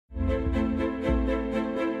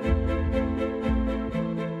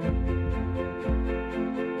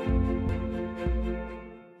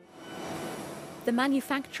The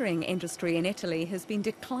manufacturing industry in Italy has been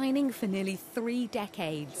declining for nearly 3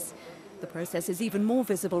 decades. The process is even more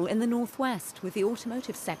visible in the northwest, with the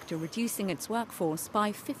automotive sector reducing its workforce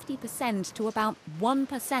by 50% to about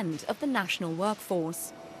 1% of the national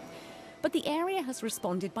workforce. But the area has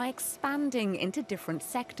responded by expanding into different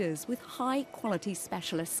sectors with high-quality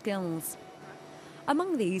specialist skills.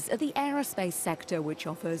 Among these are the aerospace sector, which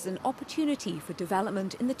offers an opportunity for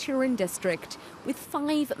development in the Turin district, with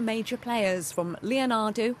 5 major players from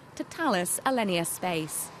Leonardo to Thales Alenia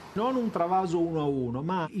Space. It's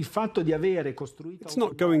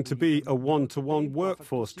not going to be a one-to-one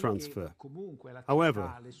workforce transfer.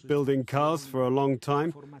 However, building cars for a long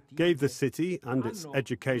time gave the city and its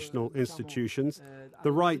educational institutions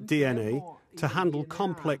the right DNA to handle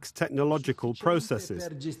complex technological processes.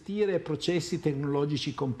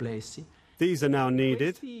 These are now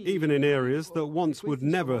needed, even in areas that once would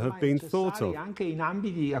never have been thought of.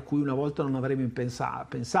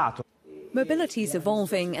 Mobility is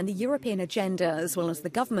evolving, and the European agenda, as well as the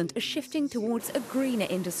government, are shifting towards a greener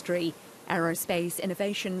industry. Aerospace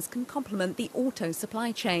innovations can complement the auto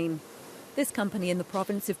supply chain. This company in the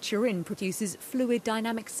province of Turin produces fluid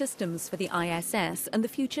dynamic systems for the ISS and the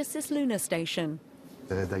future Cislunar station.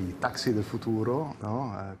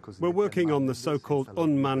 We're working on the so-called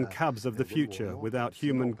unmanned cabs of the future without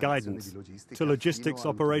human guidance, to logistics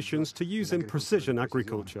operations to use in precision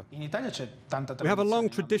agriculture. We have a long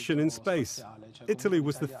tradition in space. Italy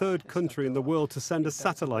was the 3rd country in the world to send a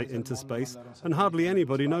satellite into space, and hardly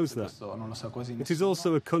anybody knows that. It is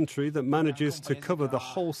also a country that manages to cover the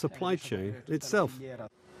whole supply chain itself.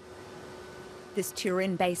 This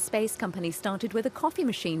Turin-based space company started with a coffee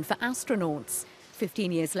machine for astronauts.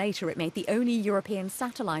 15 years later, it made the only European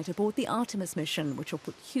satellite aboard the Artemis mission, which will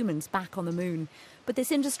put humans back on the moon. But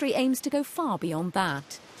this industry aims to go far beyond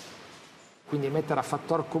that. We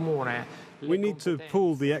need to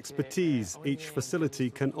pool the expertise each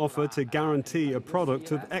facility can offer to guarantee a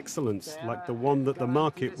product of excellence, like the one that the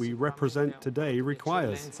market we represent today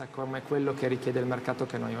requires.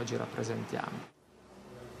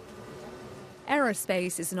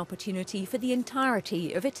 Aerospace is an opportunity for the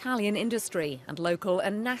entirety of Italian industry, and local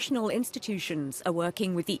and national institutions are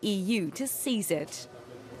working with the EU to seize it.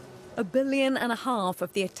 $1.5 billion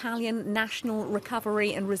of the Italian National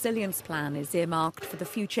Recovery and Resilience Plan is earmarked for the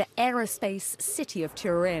future aerospace city of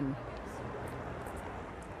Turin.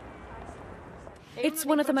 It's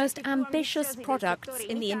one of the most ambitious products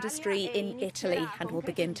in the industry in Italy, and will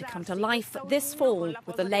begin to come to life this fall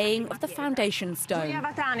with the laying of the foundation stone.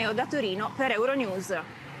 Da Turin per Euronews.